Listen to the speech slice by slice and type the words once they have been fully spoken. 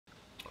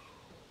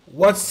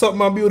What's up,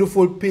 my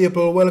beautiful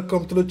people?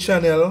 Welcome to the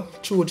channel,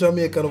 True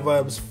Jamaican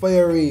Vibes,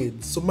 Fire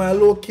Reid. So my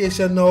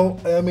location now,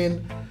 I am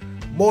in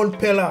Mount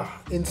Pella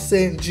in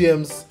St.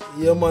 James.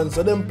 Yeah man,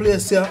 so them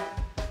place here,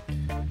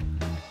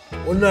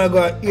 when I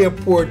go to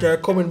airport or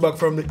coming back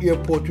from the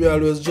airport, we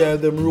always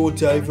drive them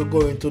route here if you're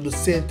going to the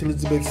St.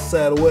 Elizabeth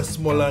side,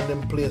 Westmoreland,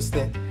 them place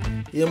there.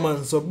 Yeah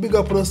man, so big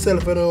up on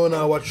yourself and you want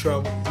to watch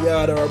from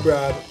yard or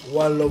abroad,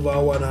 one love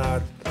and one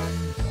heart.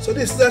 So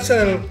this is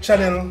a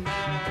channel.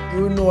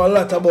 You know a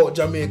lot about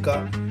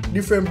Jamaica,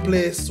 different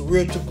place,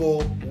 where to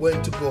go,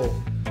 when to go.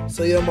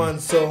 So yeah man,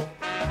 so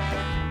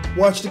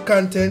watch the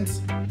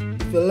content.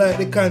 If you like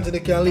the content,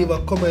 you can leave a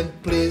comment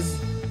please,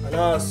 and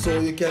also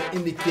you can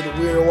indicate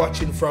where you're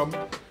watching from.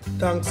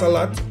 Thanks a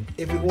lot.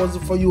 If it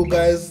wasn't for you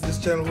guys, this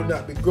channel would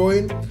not be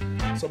growing.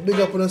 So big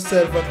up on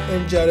yourself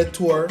and enjoy the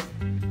tour.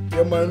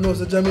 Yeah man, knows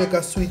the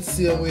Jamaica sweet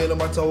same way, no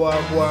matter what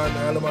I go on,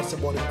 and no matter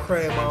about the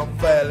crime and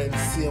violence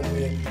same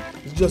way.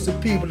 It's just the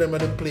people them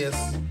at the place,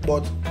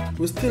 but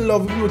we still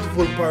love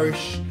beautiful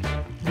parish,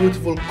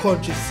 beautiful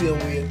country same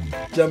way,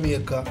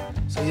 Jamaica.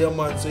 So yeah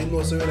man, so you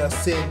know, so we're in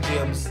St.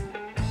 James.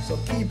 So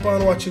keep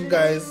on watching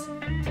guys.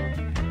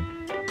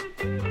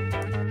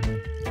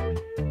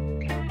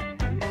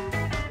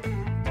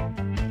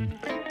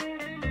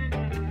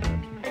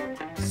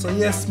 So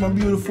yes, my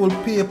beautiful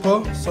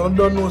people, so I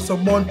don't know, so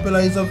Mount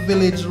Pella is a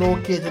village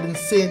located in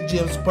St.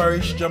 James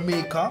Parish,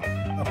 Jamaica,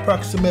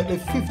 approximately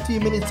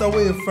 15 minutes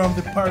away from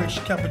the parish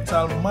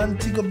capital,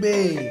 Montego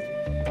Bay.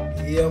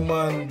 Yeah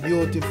man,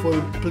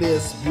 beautiful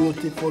place,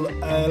 beautiful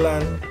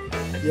island.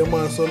 Yeah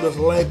man, so just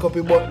like up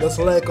the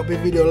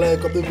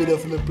video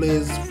for me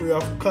please, free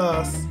of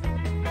cost.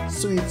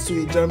 Sweet,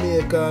 sweet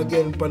Jamaica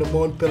again for the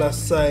Mount Pella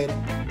side.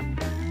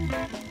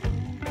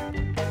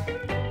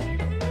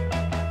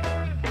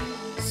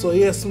 So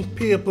yes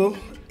people,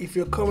 if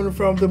you're coming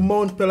from the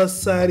Mount Pella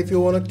side, if you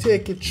want to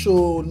take it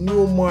through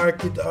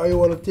Newmarket or you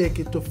want to take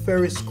it to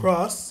Ferris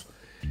Cross,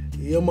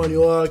 yeah man,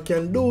 you all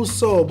can do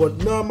so. But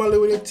normally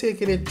when you're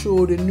taking it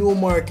through the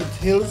Newmarket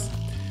Hills,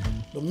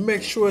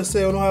 make sure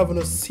say you don't have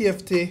no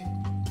safety,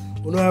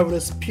 you don't have no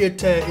spare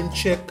tire in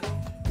check.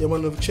 You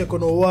want to check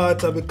on the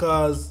water,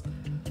 because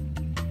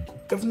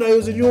if not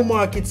using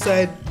Newmarket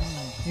side,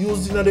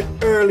 using at the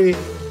early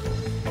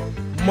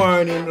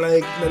morning,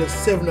 like at the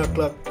 7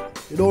 o'clock.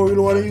 You don't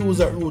really want to use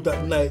that route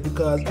at night,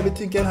 because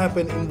everything can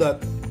happen in that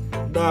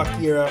dark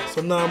area. So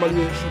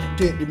normally you should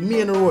take the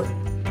main road.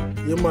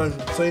 Yeah man,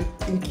 so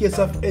in case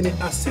of any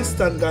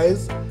assistance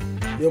guys,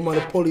 yeah man,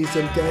 the police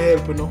can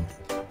help you know.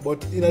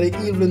 But in the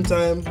evening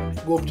time,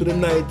 go up to the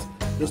night,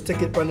 just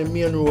take it on the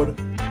main road.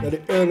 At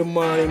the early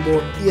morning,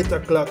 about 8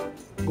 o'clock,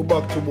 go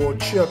back to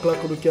about 3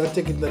 o'clock, you can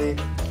take it to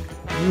the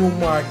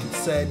Newmarket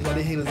side, to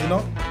the hills, you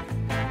know.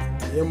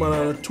 Yeah man,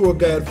 and the tour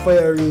guide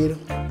Fire Reid,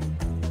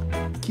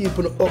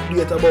 keeping an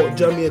update about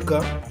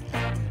Jamaica.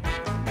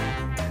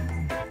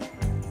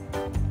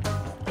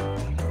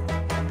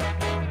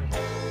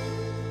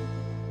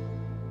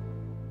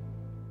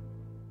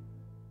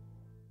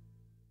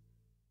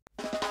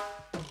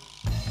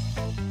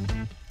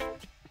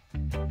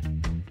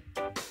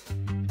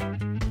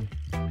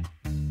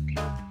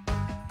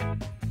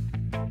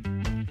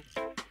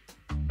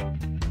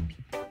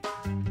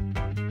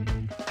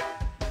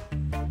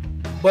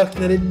 Back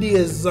in the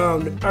days,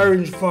 the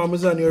orange farm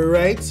is on your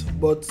right,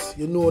 but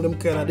you know them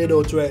kind of dead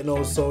out right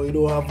now, so you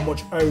don't have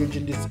much orange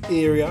in this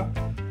area.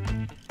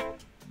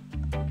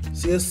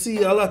 So you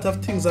see a lot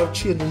of things have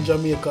changed in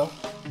Jamaica,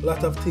 a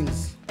lot of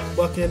things.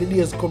 Back in the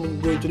days,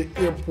 going to the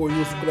airport,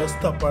 you could have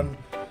stop and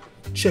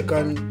check,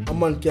 and a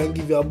man can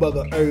give you a bag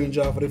of orange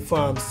off of the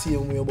farm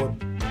same way, but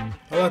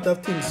a lot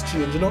of things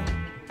change, you know.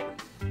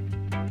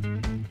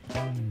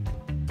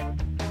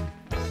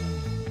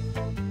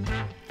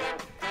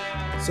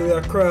 So we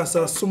across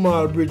a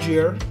small bridge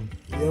here.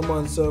 Yeah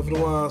man, so if you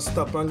want to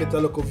stop and get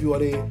a look of view of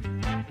the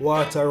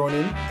water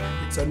running,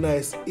 it's a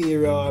nice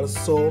area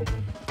also.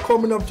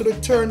 Coming up to the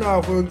turn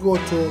off, we'll go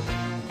to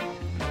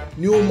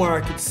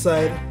Newmarket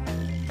side.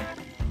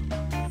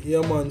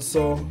 Yeah man,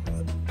 so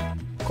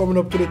coming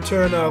up to the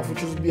turn off,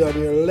 which will be on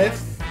your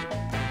left.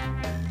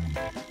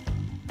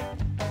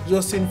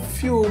 Just in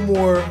few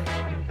more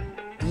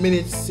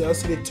minutes, you'll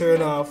see the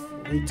turn off,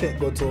 we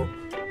go to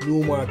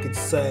Newmarket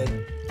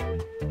side.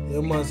 Yeah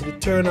man, so the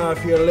turn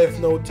off your left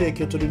now take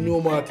you to the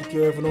Newmarket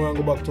here if you don't want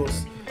to go back to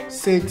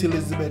St.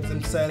 Elizabeth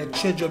inside the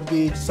Treasure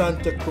Beach,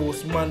 Santa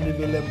Cruz,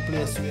 Mandeville and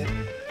place way.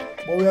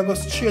 But we are going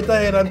straight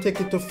ahead and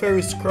take it to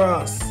Ferris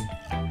Cross.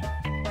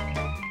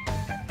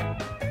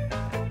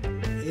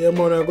 Yeah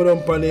man, I go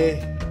down on the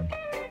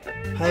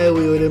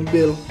highway with them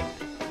bill.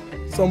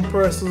 Some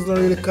persons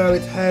don't really call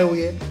it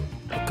highway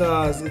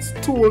because it's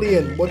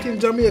 2-lane, but in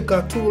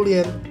Jamaica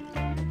 2-lane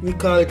we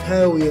call it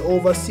highway.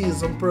 Overseas,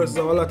 some persons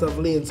have a lot of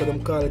lanes, so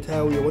them call it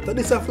highway. But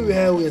this is a freeway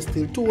highway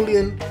still.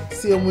 2-lane,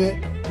 same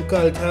way, we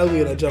call it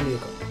highway in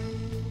Jamaica.